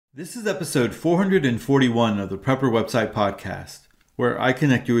This is episode 441 of the Prepper Website Podcast, where I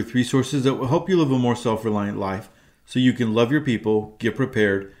connect you with resources that will help you live a more self-reliant life so you can love your people, get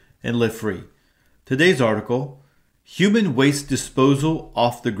prepared, and live free. Today's article, Human Waste Disposal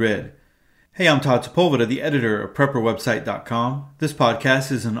Off the Grid. Hey, I'm Todd Sepulveda, the editor of PrepperWebsite.com. This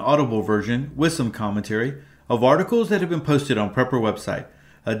podcast is an audible version with some commentary of articles that have been posted on Prepper Website,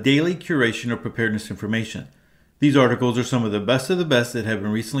 a daily curation of preparedness information. These articles are some of the best that have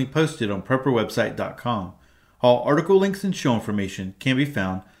been recently posted on PrepperWebsite.com. All article links and show information can be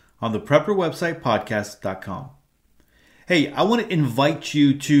found on the PrepperWebsitePodcast.com. Hey, I want to invite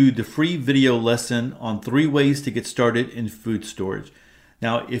you to the free video lesson on 3 ways to get started in food storage.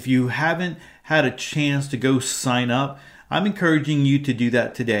 Now, if you haven't had a chance to go sign up, I'm encouraging you to do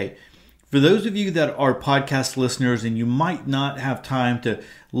that today. For those of you that are podcast listeners and you might not have time to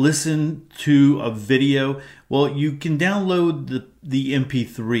listen to a video, well, you can download the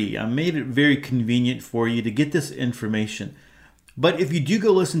MP3. I made it very convenient for you to get this information. But if you do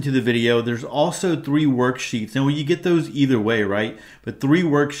go listen to the video, there's also 3 worksheets. And you get those either way, right? But 3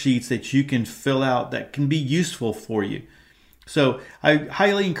 worksheets that you can fill out that can be useful for you. So I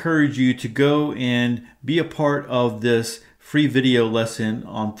highly encourage you to go and be a part of this free video lesson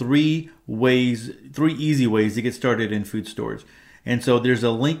on 3 easy ways to get started in food storage. And so there's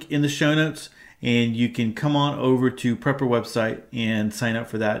a link in the show notes, and you can come on over to Prepper Website and sign up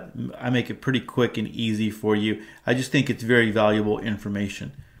for that. I make it pretty quick and easy for you. I just think it's very valuable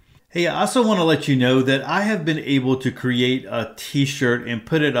information. Hey, I also want to let you know that I have been able to create a t-shirt and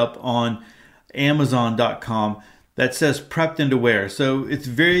put it up on Amazon.com that says prepped and aware. So it's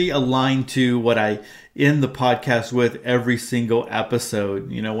very aligned to what I end the podcast with every single episode.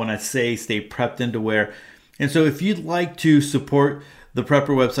 You know, when I say stay prepped and aware. And so if you'd like to support the Prepper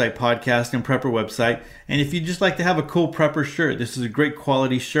Website Podcast and Prepper Website, and if you'd just like to have a cool Prepper shirt, this is a great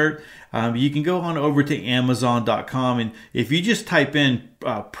quality shirt. You can go on over to Amazon.com, and if you just type in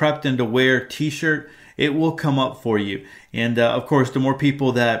prepped and aware t-shirt, it will come up for you. And of course, the more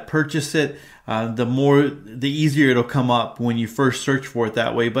people that purchase it, the easier it'll come up when you first search for it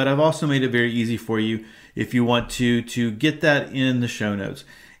that way. But I've also made it very easy for you if you want to get that in the show notes.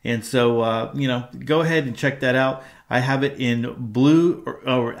 And so, go ahead and check that out. I have it in blue,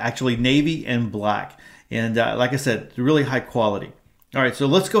 or actually navy and black. And like I said, it's really high quality. All right, so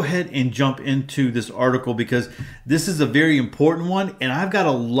let's go ahead and jump into this article because this is a very important one, and I've got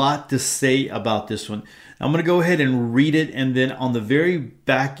a lot to say about this one. I'm going to go ahead and read it, and then on the very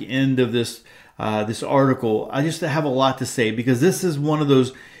back end of this article, I just have a lot to say because this is one of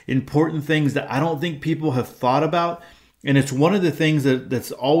those important things that I don't think people have thought about, and it's one of the things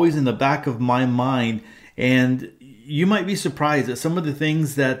that's always in the back of my mind. And you might be surprised at some of the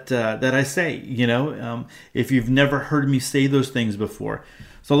things that I say, if you've never heard me say those things before.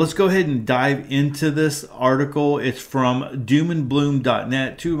 So let's go ahead and dive into this article. It's from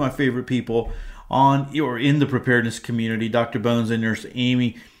doomandbloom.net, 2 of my favorite people in the preparedness community, Dr. Bones and Nurse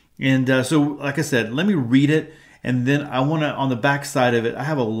Amy. And so, like I said, let me read it. And then on the back side of it, I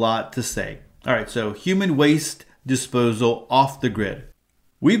have a lot to say. All right, so human waste disposal off the grid.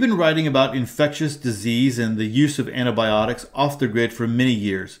 We've been writing about infectious disease and the use of antibiotics off the grid for many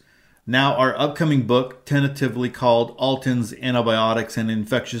years. Now our upcoming book, tentatively called Alton's Antibiotics and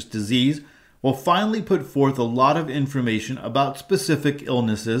Infectious Disease, will finally put forth a lot of information about specific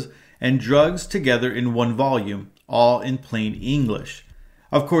illnesses and drugs together in one volume, all in plain English.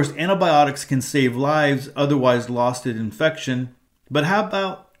 Of course, antibiotics can save lives otherwise lost in infection, but how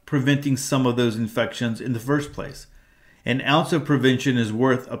about preventing some of those infections in the first place? An ounce of prevention is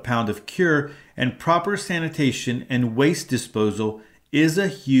worth a pound of cure, and proper sanitation and waste disposal is a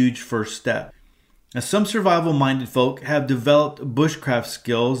huge first step. Now, some survival-minded folk have developed bushcraft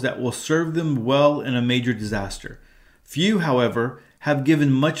skills that will serve them well in a major disaster. Few, however, have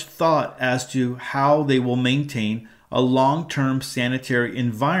given much thought as to how they will maintain a long-term sanitary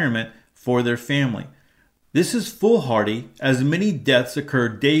environment for their family. This is foolhardy, as many deaths occur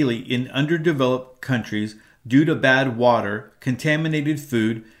daily in underdeveloped countries due to bad water, contaminated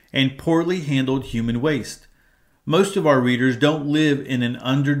food, and poorly handled human waste. Most of our readers don't live in an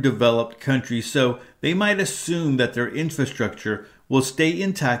underdeveloped country, so they might assume that their infrastructure will stay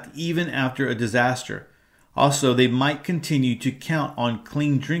intact even after a disaster. Also, they might continue to count on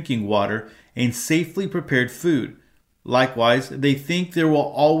clean drinking water and safely prepared food. Likewise, they think there will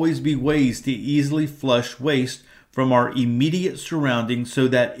always be ways to easily flush waste from our immediate surroundings so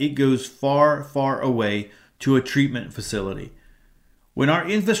that it goes far, far away to a treatment facility. When our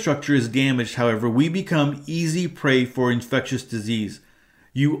infrastructure is damaged, however, we become easy prey for infectious disease.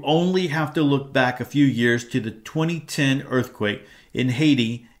 You only have to look back a few years to the 2010 earthquake in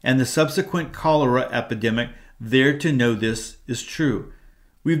Haiti and the subsequent cholera epidemic there to know this is true.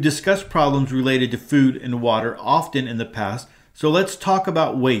 We've discussed problems related to food and water often in the past, so let's talk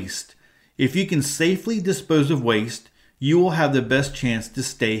about waste. If you can safely dispose of waste, you will have the best chance to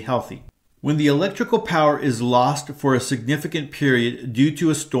stay healthy. When the electrical power is lost for a significant period due to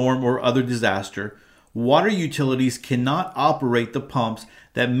a storm or other disaster, water utilities cannot operate the pumps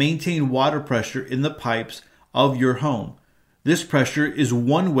that maintain water pressure in the pipes of your home. This pressure is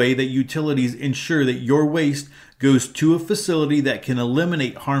one way that utilities ensure that your waste goes to a facility that can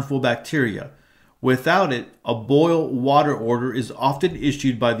eliminate harmful bacteria. Without it, a boil water order is often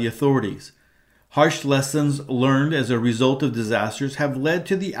issued by the authorities. Harsh lessons learned as a result of disasters have led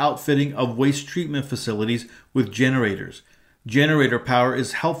to the outfitting of waste treatment facilities with generators. Generator power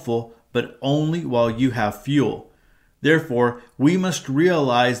is helpful, but only while you have fuel. Therefore, we must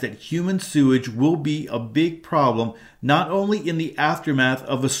realize that human sewage will be a big problem not only in the aftermath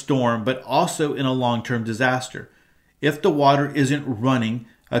of a storm, but also in a long-term disaster. If the water isn't running,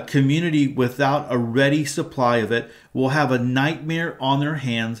 a community without a ready supply of it will have a nightmare on their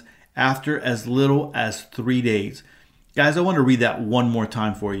hands after as little as 3 days. Guys, I want to read that one more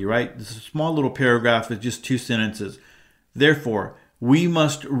time for you, right? This is a small little paragraph with just 2 sentences. Therefore, we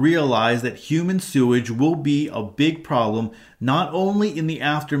must realize that human sewage will be a big problem not only in the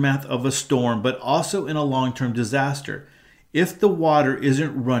aftermath of a storm, but also in a long-term disaster. If the water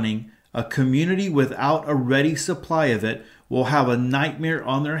isn't running, a community without a ready supply of it will have a nightmare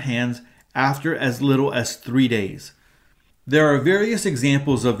on their hands after as little as 3 days. There are various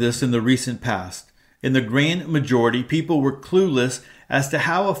examples of this in the recent past. In the grand majority, people were clueless as to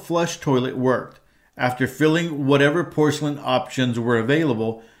how a flush toilet worked. After filling whatever porcelain options were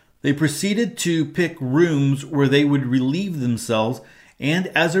available, they proceeded to pick rooms where they would relieve themselves, and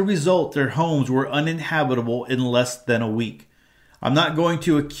as a result, their homes were uninhabitable in less than a week. I'm not going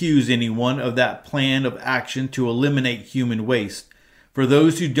to accuse anyone of that plan of action to eliminate human waste. For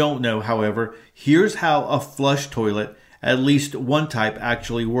those who don't know, however, here's how a flush toilet, at least one type,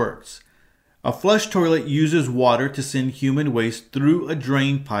 actually works. A flush toilet uses water to send human waste through a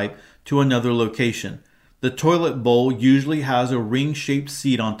drain pipe to another location. The toilet bowl usually has a ring-shaped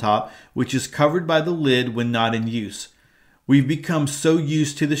seat on top, which is covered by the lid when not in use. We've become so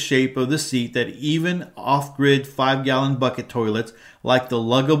used to the shape of the seat that even off-grid 5-gallon bucket toilets like the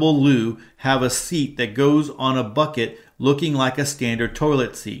luggable loo have a seat that goes on a bucket looking like a standard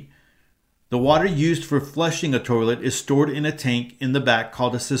toilet seat. The water used for flushing a toilet is stored in a tank in the back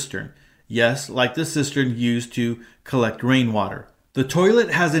called a cistern. Yes, like the cistern used to collect rainwater. The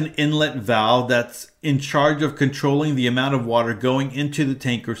toilet has an inlet valve that's in charge of controlling the amount of water going into the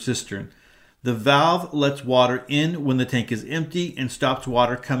tank or cistern. The valve lets water in when the tank is empty and stops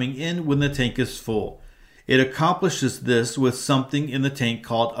water coming in when the tank is full. It accomplishes this with something in the tank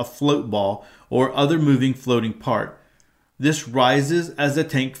called a float ball or other moving floating part. This rises as the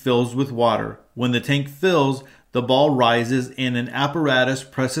tank fills with water. When the tank fills, the ball rises and an apparatus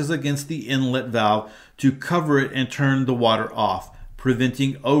presses against the inlet valve to cover it and turn the water off,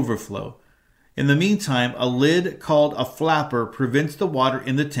 preventing overflow. In the meantime, a lid called a flapper prevents the water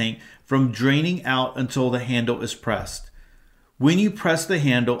in the tank from draining out until the handle is pressed. When you press the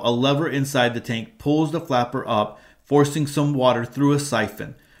handle, a lever inside the tank pulls the flapper up, forcing some water through a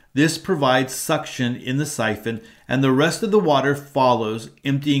siphon. This provides suction in the siphon, and the rest of the water follows,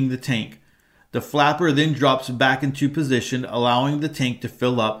 emptying the tank. The flapper then drops back into position, allowing the tank to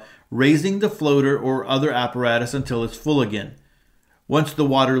fill up, raising the floater or other apparatus until it's full again. Once the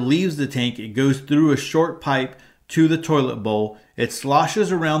water leaves the tank, it goes through a short pipe to the toilet bowl. It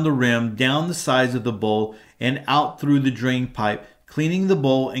sloshes around the rim, down the sides of the bowl, and out through the drain pipe, cleaning the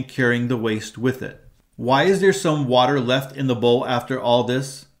bowl and carrying the waste with it. Why is there some water left in the bowl after all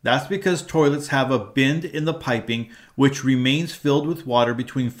this? That's because toilets have a bend in the piping which remains filled with water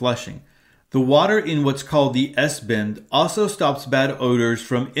between flushing. The water in what's called the S-bend also stops bad odors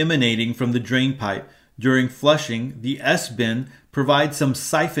from emanating from the drain pipe. During flushing, the S-bend provides some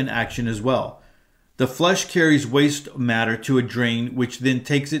siphon action as well. The flush carries waste matter to a drain, which then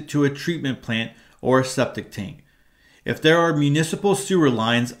takes it to a treatment plant or a septic tank. If there are municipal sewer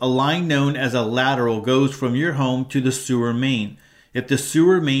lines, a line known as a lateral goes from your home to the sewer main. If the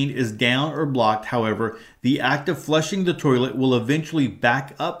sewer main is down or blocked, however, the act of flushing the toilet will eventually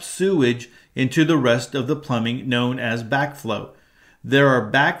back up sewage into the rest of the plumbing, known as backflow. There are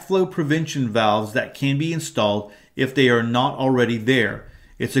backflow prevention valves that can be installed if they are not already there.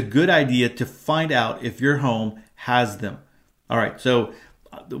 It's a good idea to find out if your home has them. All right, so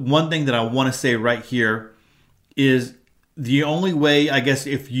one thing that I want to say right here is the only way, I guess,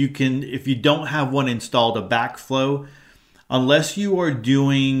 if you don't have one installed, a backflow, Unless you are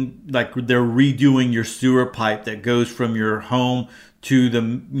doing, like they're redoing your sewer pipe that goes from your home to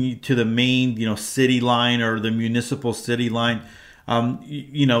the main, city line or the municipal city line,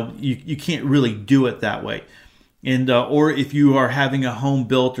 you can't really do it that way. And or if you are having a home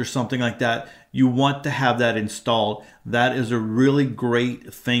built or something like that, you want to have that installed. That is a really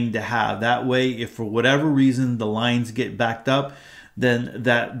great thing to have. That way, if for whatever reason the lines get backed up, then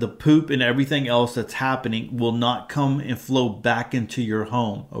that the poop and everything else that's happening will not come and flow back into your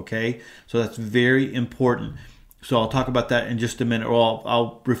home. Okay, so that's very important. So I'll talk about that in just a minute, or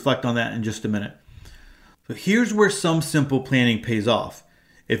I'll reflect on that in just a minute. So here's where some simple planning pays off.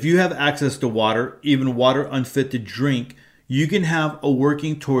 If you have access to water, even water unfit to drink, you can have a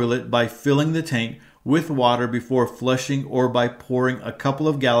working toilet by filling the tank with water before flushing, or by pouring a couple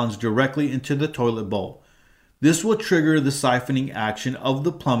of gallons directly into the toilet bowl. This will trigger the siphoning action of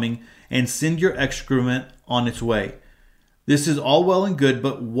the plumbing and send your excrement on its way. This is all well and good,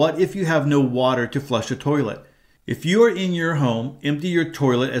 but what if you have no water to flush a toilet? If you are in your home, empty your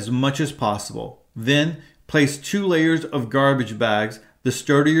toilet as much as possible. Then place 2 layers of garbage bags, the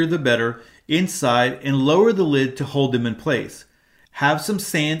sturdier the better, inside, and lower the lid to hold them in place. Have some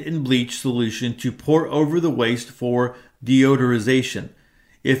sand and bleach solution to pour over the waste for deodorization.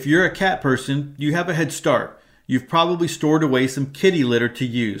 If you're a cat person, you have a head start. You've probably stored away some kitty litter to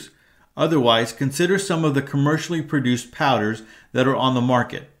use. Otherwise, consider some of the commercially produced powders that are on the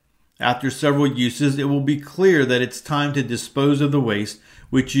market. After several uses, it will be clear that it's time to dispose of the waste,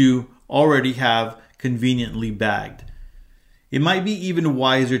 which you already have conveniently bagged. It might be even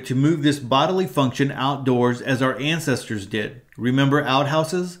wiser to move this bodily function outdoors as our ancestors did. Remember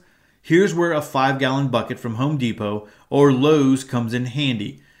outhouses? Here's where a 5-gallon bucket from Home Depot or Lowe's comes in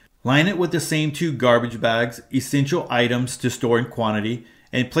handy. Line it with the same 2 garbage bags, essential items to store in quantity,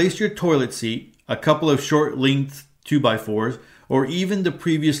 and place your toilet seat, a couple of short-length 2x4s, or even the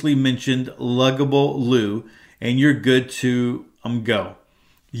previously mentioned luggable loo, and you're good to go.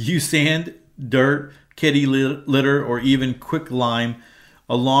 Use sand, dirt, kitty litter, or even quick lime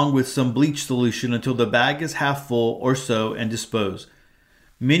along with some bleach solution until the bag is half full or so, and dispose.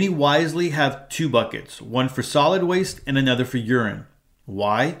 Many wisely have 2 buckets, one for solid waste and another for urine.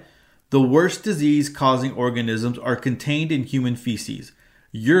 Why? The worst disease-causing organisms are contained in human feces.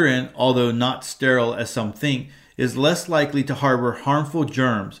 Urine, although not sterile as some think, is less likely to harbor harmful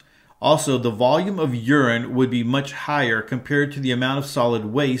germs. Also, the volume of urine would be much higher compared to the amount of solid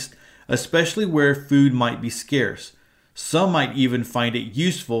waste, especially where food might be scarce. Some might even find it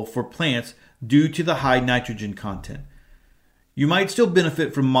useful for plants due to the high nitrogen content. You might still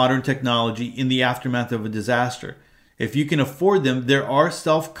benefit from modern technology in the aftermath of a disaster. If you can afford them, there are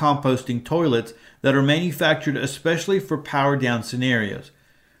self-composting toilets that are manufactured especially for power-down scenarios.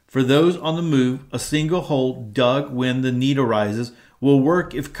 For those on the move, a single hole dug when the need arises will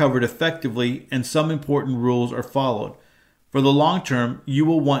work if covered effectively, and some important rules are followed. For the long term, you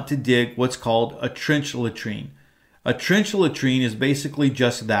will want to dig what's called a trench latrine. A trench latrine is basically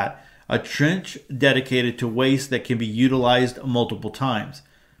just that, a trench dedicated to waste that can be utilized multiple times.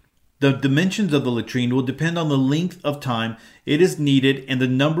 The dimensions of the latrine will depend on the length of time it is needed and the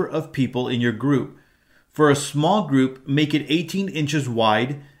number of people in your group. For a small group, make it 18 inches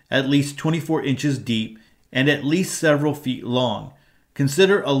wide, at least 24 inches deep, and at least several feet long.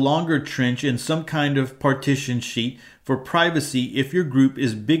 Consider a longer trench in some kind of partition sheet for privacy if your group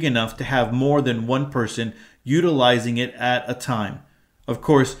is big enough to have more than one person utilizing it at a time. Of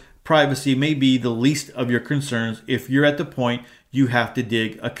course, privacy may be the least of your concerns if you're at the point you have to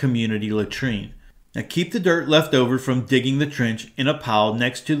dig a community latrine. Now keep the dirt left over from digging the trench in a pile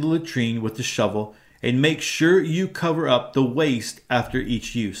next to the latrine with the shovel, and make sure you cover up the waste after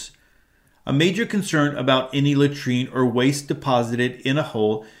each use. A major concern about any latrine or waste deposited in a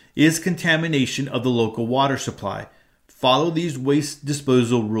hole is contamination of the local water supply. Follow these waste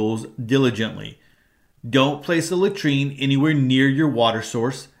disposal rules diligently. Don't place a latrine anywhere near your water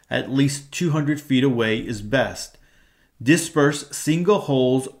source. At least 200 feet away is best. Disperse single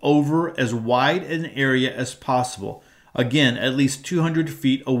holes over as wide an area as possible. Again, at least 200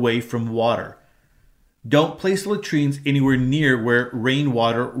 feet away from water. Don't place latrines anywhere near where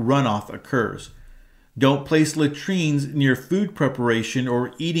rainwater runoff occurs. Don't place latrines near food preparation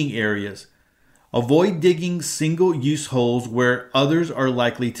or eating areas. Avoid digging single-use holes where others are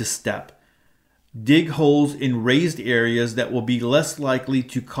likely to step. Dig holes in raised areas that will be less likely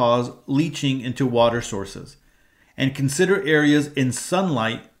to cause leaching into water sources. And consider areas in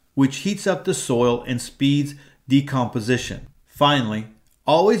sunlight, which heats up the soil and speeds decomposition. Finally,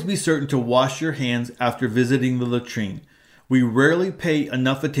 always be certain to wash your hands after visiting the latrine. We rarely pay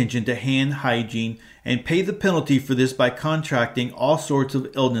enough attention to hand hygiene and pay the penalty for this by contracting all sorts of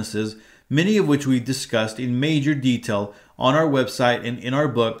illnesses, many of which we've discussed in major detail on our website and in our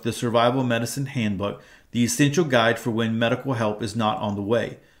book, The Survival Medicine Handbook, the essential guide for when medical help is not on the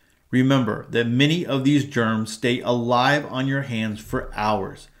way. Remember that many of these germs stay alive on your hands for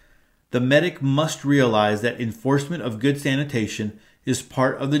hours. The medic must realize that enforcement of good sanitation is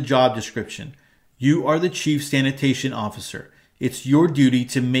part of the job description. You are the chief sanitation officer. It's your duty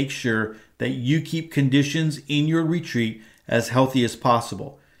to make sure that you keep conditions in your retreat as healthy as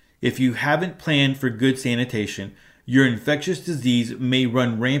possible. If you haven't planned for good sanitation, your infectious disease may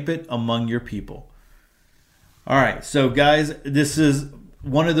run rampant among your people. All right, so guys, this is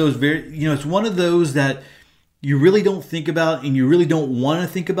one of those it's one of those that you really don't think about and you really don't want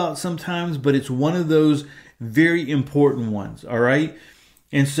to think about sometimes, but it's one of those very important ones, all right?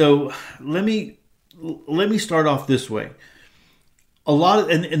 And so let me start off this way.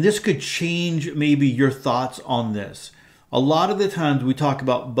 And this could change maybe your thoughts on this. A lot of the times we talk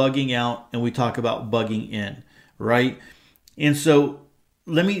about bugging out and we talk about bugging in, right? And so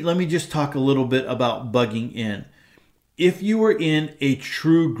let me just talk a little bit about bugging in. If you were in a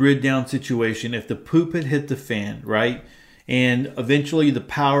true grid down situation, if the poop had hit the fan, right? And eventually the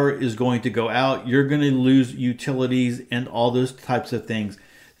power is going to go out, you're going to lose utilities and all those types of things.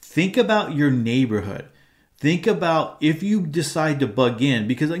 Think about your neighborhood. Think about if you decide to bug in,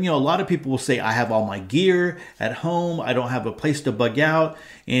 because a lot of people will say, I have all my gear at home, I don't have a place to bug out,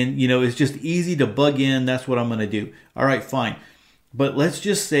 and it's just easy to bug in, that's what I'm going to do. All right, fine. But let's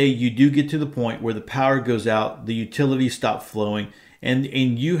just say you do get to the point where the power goes out, the utilities stop flowing, and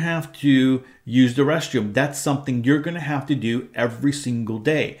you have to use the restroom. That's something you're going to have to do every single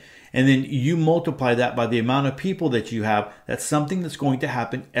day. And then you multiply that by the amount of people that you have. That's something that's going to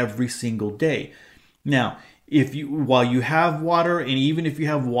happen every single day. Now, while you have water, and even if you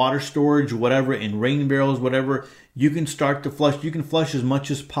have water storage, whatever, in rain barrels, whatever, you can start to flush. You can flush as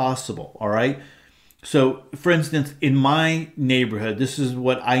much as possible, all right? So, for instance, in my neighborhood, this is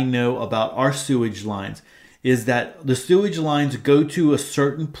what I know about our sewage lines, is that the sewage lines go to a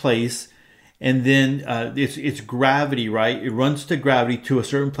certain place, and then it's gravity, right? It runs to gravity to a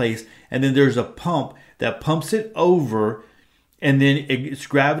certain place, and then there's a pump that pumps it over, and then it's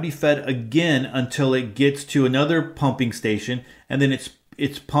gravity fed again until it gets to another pumping station, and then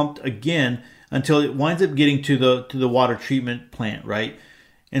it's pumped again until it winds up getting to the water treatment plant, right?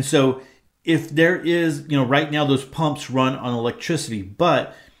 And so if there is, right now those pumps run on electricity,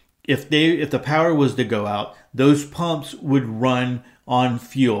 but if the power was to go out, those pumps would run on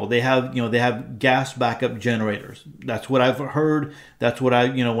fuel. They have gas backup generators. That's what I've heard. That's what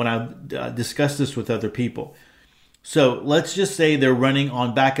when I've discussed this with other people. So let's just say they're running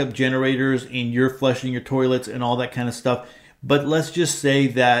on backup generators and you're flushing your toilets and all that kind of stuff. But let's just say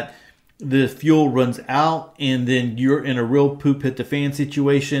that the fuel runs out and then you're in a real poop hit the fan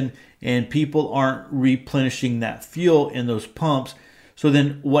situation and people aren't replenishing that fuel in those pumps. So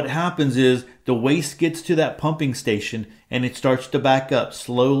then what happens is the waste gets to that pumping station and it starts to back up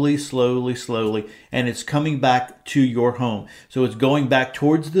slowly, and it's coming back to your home. So it's going back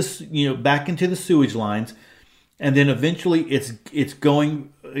towards this, back into the sewage lines. And then eventually it's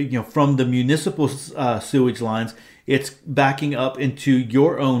going, from the municipal sewage lines, it's backing up into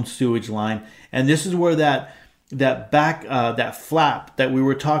your own sewage line. And this is where that flap that we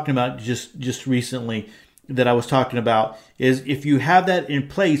were talking about just recently, that I was talking about, is if you have that in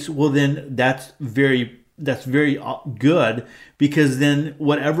place, well then that's very good, because then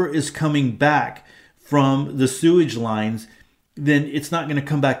whatever is coming back from the sewage lines, then it's not going to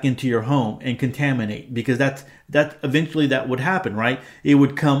come back into your home and contaminate, because that eventually that would happen, right? It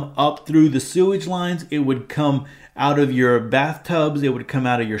would come up through the sewage lines, it would come out of your bathtubs, it would come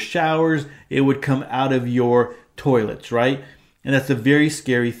out of your showers, it would come out of your toilets, right? And that's a very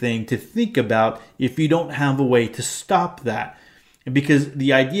scary thing to think about if you don't have a way to stop that. Because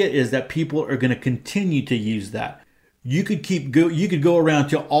the idea is that people are going to continue to use that. You could go around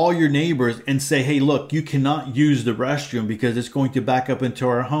to all your neighbors and say, hey, look, you cannot use the restroom because it's going to back up into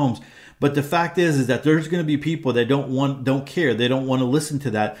our homes. But the fact is that there's going to be people that don't care. They don't want to listen to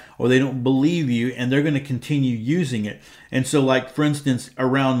that, or they don't believe you, and they're going to continue using it. And so, like, for instance,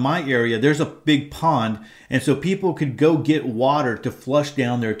 around my area, there's a big pond. And so people could go get water to flush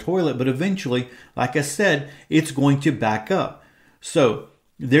down their toilet. But eventually, like I said, it's going to back up. So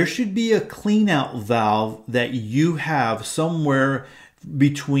there should be a clean out valve that you have somewhere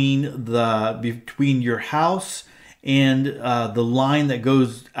between your house and the line that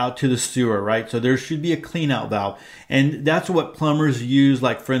goes out to the sewer, right? So there should be a clean out valve. And that's what plumbers use.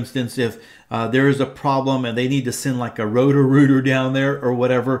 Like, for instance, if there is a problem and they need to send like a rotor-rooter down there or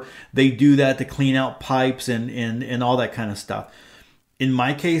whatever, they do that to clean out pipes and all that kind of stuff. In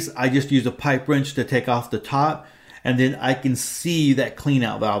my case, I just use a pipe wrench to take off the top, and then I can see that clean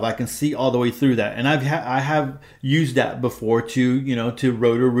out valve. I can see all the way through that. And I have used that before to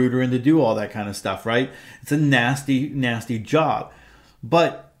rotor-rooter and to do all that kind of stuff, right? It's a nasty, nasty job.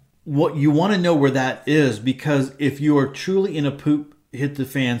 But what you want to know where that is, because if you are truly in a poop hit the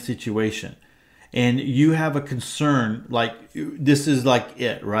fan situation and you have a concern, like this is like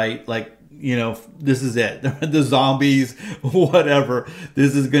it, right? Like, this is it. The zombies, whatever.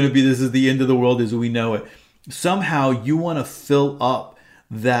 This is the end of the world as we know it. Somehow you want to fill up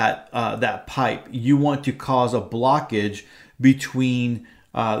that pipe. You want to cause a blockage between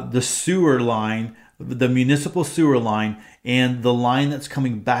the sewer line, the municipal sewer line, and the line that's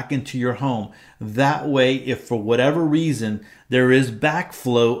coming back into your home. That way, if for whatever reason there is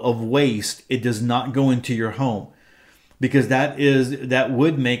backflow of waste, it does not go into your home. Because that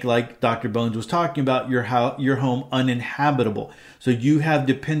would make, like Dr. Bones was talking about, your home uninhabitable. So you have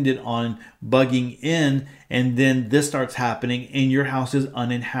depended on bugging in, and then this starts happening, and your house is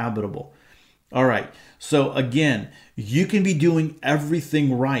uninhabitable. All right. So again, you can be doing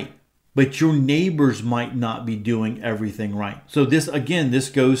everything right, but your neighbors might not be doing everything right. So this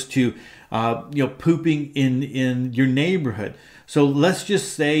goes to pooping in your neighborhood. So let's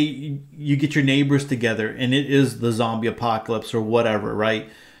just say you get your neighbors together and it is the zombie apocalypse or whatever, right?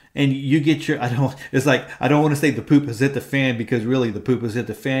 And you get I don't want to say the poop has hit the fan, because really the poop has hit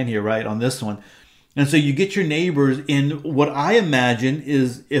the fan here, right, on this one. And so you get your neighbors, and what I imagine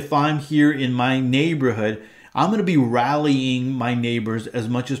is, if I'm here in my neighborhood, I'm going to be rallying my neighbors as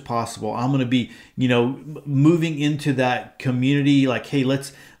much as possible. I'm going to be, moving into that community like, hey,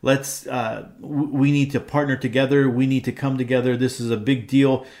 we need to partner together. We need to come together. This is a big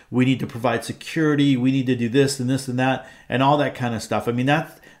deal. We need to provide security. We need to do this and this and that and all that kind of stuff. I mean,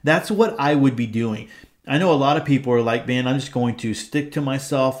 that's what I would be doing. I know a lot of people are like, man, I'm just going to stick to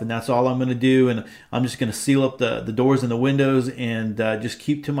myself, and that's all I'm going to do. And I'm just going to seal up the doors and the windows and just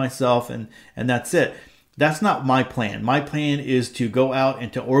keep to myself, and that's it. That's not my plan. My plan is to go out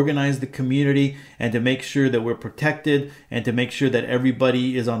and to organize the community and to make sure that we're protected and to make sure that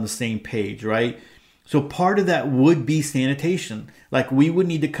everybody is on the same page, right? So part of that would be sanitation. Like, we would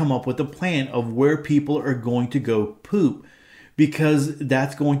need to come up with a plan of where people are going to go poop, because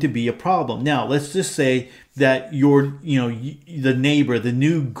that's going to be a problem. Now, let's just say that the neighbor, the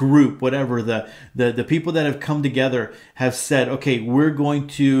new group, whatever, the people that have come together have said, okay, we're going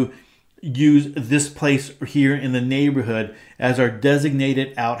to use this place here in the neighborhood as our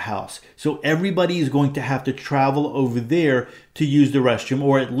designated outhouse. So everybody is going to have to travel over there to use the restroom,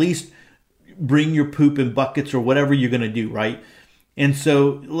 or at least bring your poop in buckets or whatever you're going to do, right? And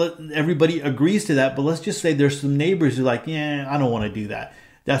so everybody agrees to that, but let's just say there's some neighbors who are like, yeah, I don't want to do that.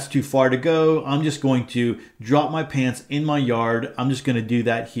 That's too far to go. I'm just going to drop my pants in my yard. I'm just going to do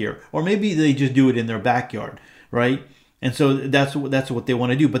that here. Or maybe they just do it in their backyard, right? And so that's what they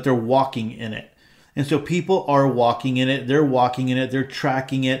want to do, but they're walking in it. And so people are walking in it. They're walking in it. They're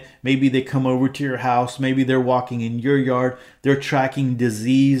tracking it. Maybe they come over to your house. Maybe they're walking in your yard. They're tracking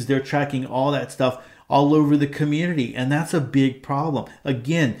disease. They're tracking all that stuff all over the community. And that's a big problem.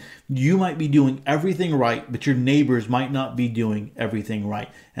 Again, you might be doing everything right, but your neighbors might not be doing everything right.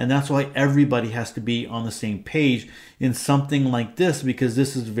 And that's why everybody has to be on the same page in something like this, because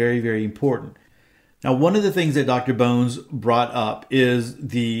this is very, very important. Now, one of the things that Dr. Bones brought up is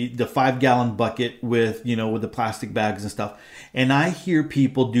the 5-gallon bucket with the plastic bags and stuff. And I hear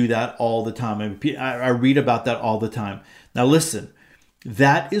people do that all the time. I read about that all the time. Now, listen,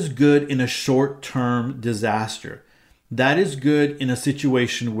 that is good in a short-term disaster. That is good in a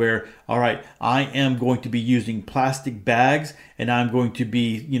situation where, all right, I am going to be using plastic bags, and I'm going to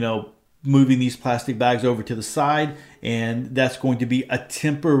be, moving these plastic bags over to the side, and that's going to be a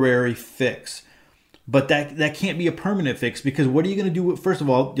temporary fix. But that can't be a permanent fix, because what are you going to do with, first of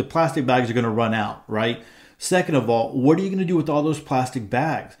all, the plastic bags are going to run out, right? Second of all, what are you going to do with all those plastic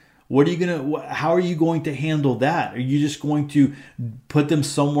bags? How are you going to handle that? Are you just going to put them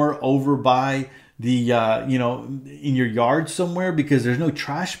somewhere over by the, in your yard somewhere, because there's no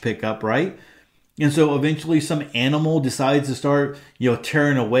trash pickup, right? And so eventually some animal decides to start,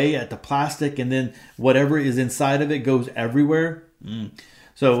 tearing away at the plastic, and then whatever is inside of it goes everywhere.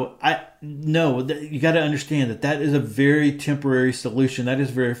 So you got to understand that is a very temporary solution. That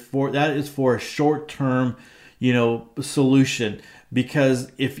is for a short-term, solution.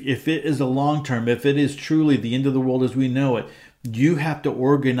 because if it is a long term, if it is truly the end of the world as we know it, you have to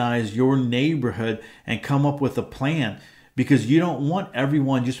organize your neighborhood and come up with a plan, because you don't want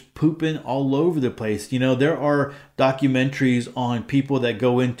everyone just pooping all over the place. You know, there are documentaries on people that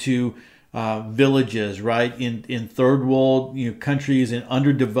go into villages, right, in third world countries and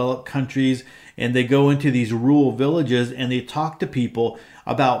underdeveloped countries, and they go into these rural villages and they talk to people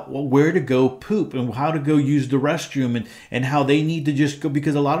about where to go poop and how to go use the restroom, and how they need to just go,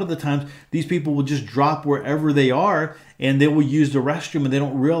 because a lot of the times these people will just drop wherever they are and they will use the restroom and they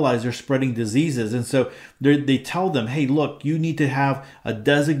don't realize they're spreading diseases. And so they tell them, hey, look, you need to have a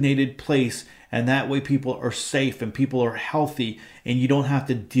designated place, and that way people are safe and people are healthy and you don't have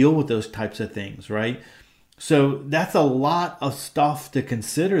to deal with those types of things, right? So that's a lot of stuff to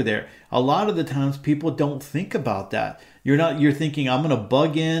consider there. A lot of the times people don't think about that. You're thinking, I'm going to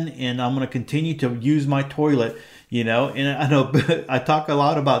bug in and I'm going to continue to use my toilet, and I know I talk a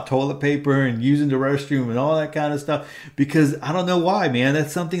lot about toilet paper and using the restroom and all that kind of stuff, because I don't know why, man.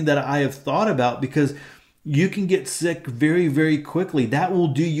 That's something that I have thought about, because you can get sick very, very quickly. That will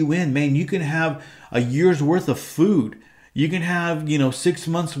do you in, man. You can have a year's worth of food. You can have, 6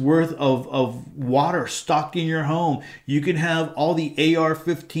 months worth of water stocked in your home. You can have all the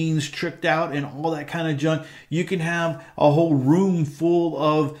AR-15s tricked out and all that kind of junk. You can have a whole room full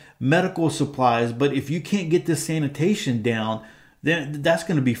of medical supplies. But if you can't get the sanitation down, then that's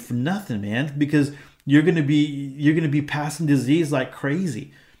going to be for nothing, man, because you're going to be passing disease like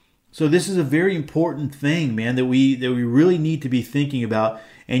crazy. So this is a very important thing, man, that we really need to be thinking about.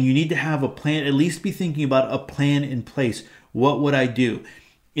 And you need to have a plan, at least be thinking about a plan in place. What would I do?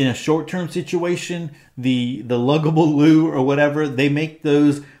 In a short-term situation, the luggable loo or whatever, they make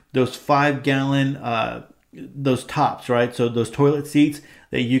those 5-gallon those tops, right? So those toilet seats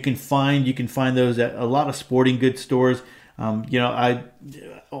that you can find those at a lot of sporting goods stores. I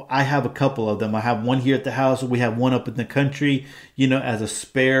have a couple of them. I have one here at the house. We have one up in the country, as a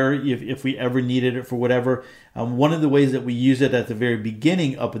spare if we ever needed it for whatever. One of the ways that we use it at the very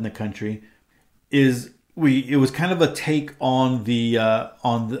beginning up in the country is it was kind of a take on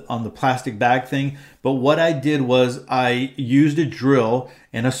the plastic bag thing. But what I did was I used a drill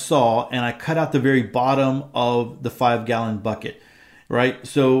and a saw and I cut out the very bottom of the 5-gallon bucket. Right,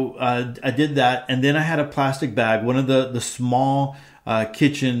 so I did that, and then I had a plastic bag, one of the small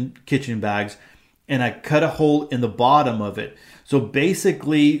kitchen bags, and I cut a hole in the bottom of it. So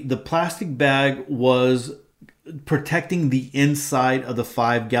basically, the plastic bag was protecting the inside of the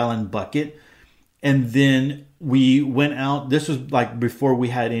 5-gallon bucket, and then we went out. This was like before we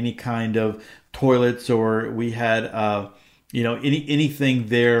had any kind of toilets or we had anything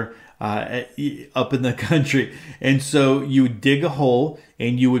there. Up in the country. And so you would dig a hole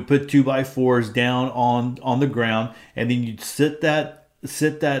and you would put 2x4s down on the ground, and then you'd sit that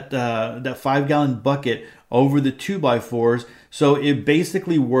 5-gallon bucket over the 2x4s. So it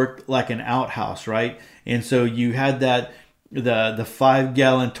basically worked like an outhouse, right? And so you had the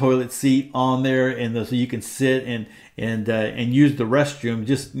 5-gallon toilet seat on there, and so you can sit and use the restroom.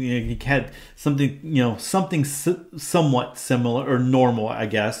 Just you had something somewhat similar or normal, I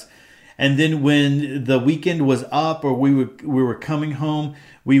guess. And then when the weekend was up or we were coming home,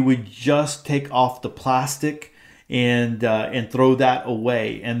 we would just take off the plastic and throw that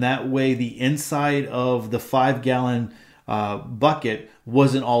away. And that way the inside of the 5-gallon bucket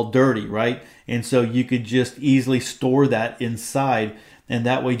wasn't all dirty, right? And so you could just easily store that inside. And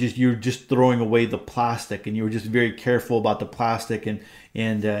that way you're just throwing away the plastic, and you were just very careful about the plastic and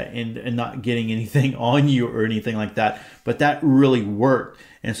not getting anything on you or anything like that. But that really worked.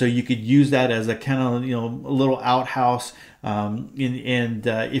 And so you could use that as a kind of a little outhouse,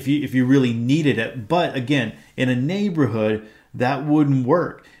 if you really needed it. But again, in a neighborhood that wouldn't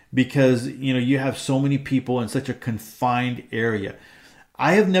work, because you have so many people in such a confined area.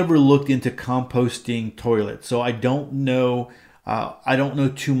 I have never looked into composting toilets, so I don't know. I don't know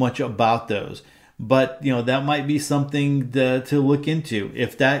too much about those, but that might be something to look into,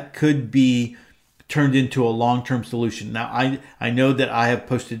 if that could be turned into a long-term solution. Now, I know that I have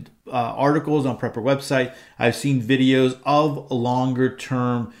posted articles on Prepper website. I've seen videos of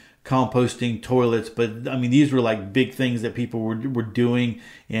longer-term composting toilets, but I mean, these were like big things that people were doing,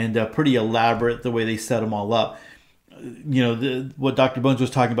 and pretty elaborate the way they set them all up. What Dr. Bones was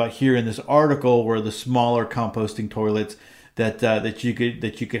talking about here in this article were the smaller composting toilets that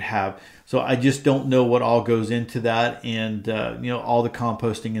you could have. So I just don't know what all goes into that, and all the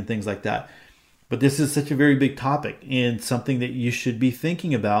composting and things like that. But this is such a very big topic and something that you should be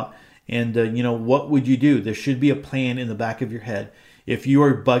thinking about. And what would you do? There should be a plan in the back of your head. If you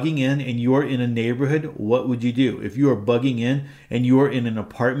are bugging in and you are in a neighborhood, what would you do? If you are bugging in and you are in an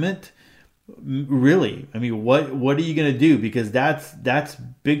apartment, really, I mean, what are you going to do? Because that's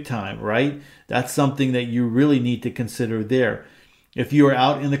big time, right? That's something that you really need to consider there. If you are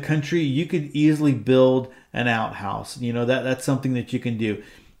out in the country, you could easily build an outhouse. That's something that you can do.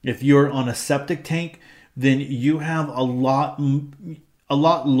 If you're on a septic tank, then you have a lot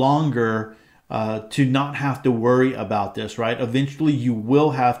longer to not have to worry about this, right? Eventually you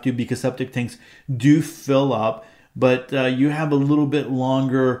will have to, because septic tanks do fill up, but you have a little bit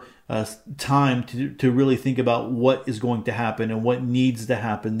longer time to really think about what is going to happen and what needs to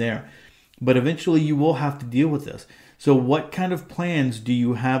happen there. But eventually you will have to deal with this. So what kind of plans do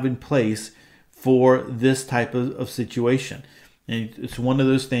you have in place for this type of situation? And it's one of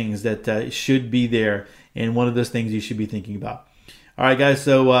those things that should be there, and one of those things you should be thinking about. All right, guys,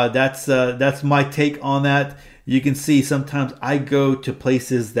 so that's my take on that. You can see sometimes I go to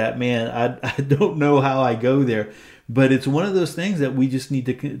places that, man, I don't know how I go there. But it's one of those things that we just need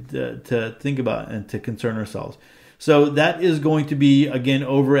to think about and to concern ourselves. So that is going to be, again,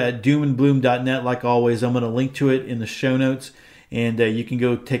 over at doomandbloom.net. Like always, I'm going to link to it in the show notes, and you can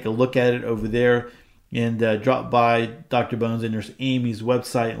go take a look at it over there, and drop by Dr. Bones and Nurse Amy's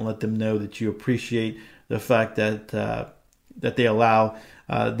website and let them know that you appreciate the fact that they allow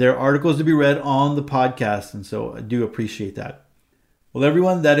their articles to be read on the podcast. And so I do appreciate that. Well,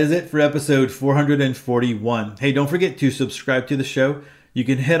 everyone, that is it for episode 441. Hey, don't forget to subscribe to the show. You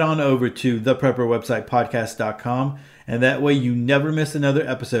can head on over to theprepperwebsitepodcast.com, and that way you never miss another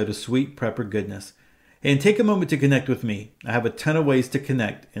episode of Sweet Prepper Goodness. And take a moment to connect with me. I have a ton of ways to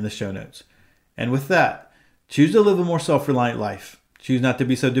connect in the show notes. And with that, choose to live a more self-reliant life. Choose not to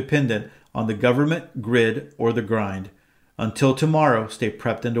be so dependent on the government, grid, or the grind. Until tomorrow, stay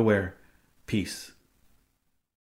prepped and aware. Peace.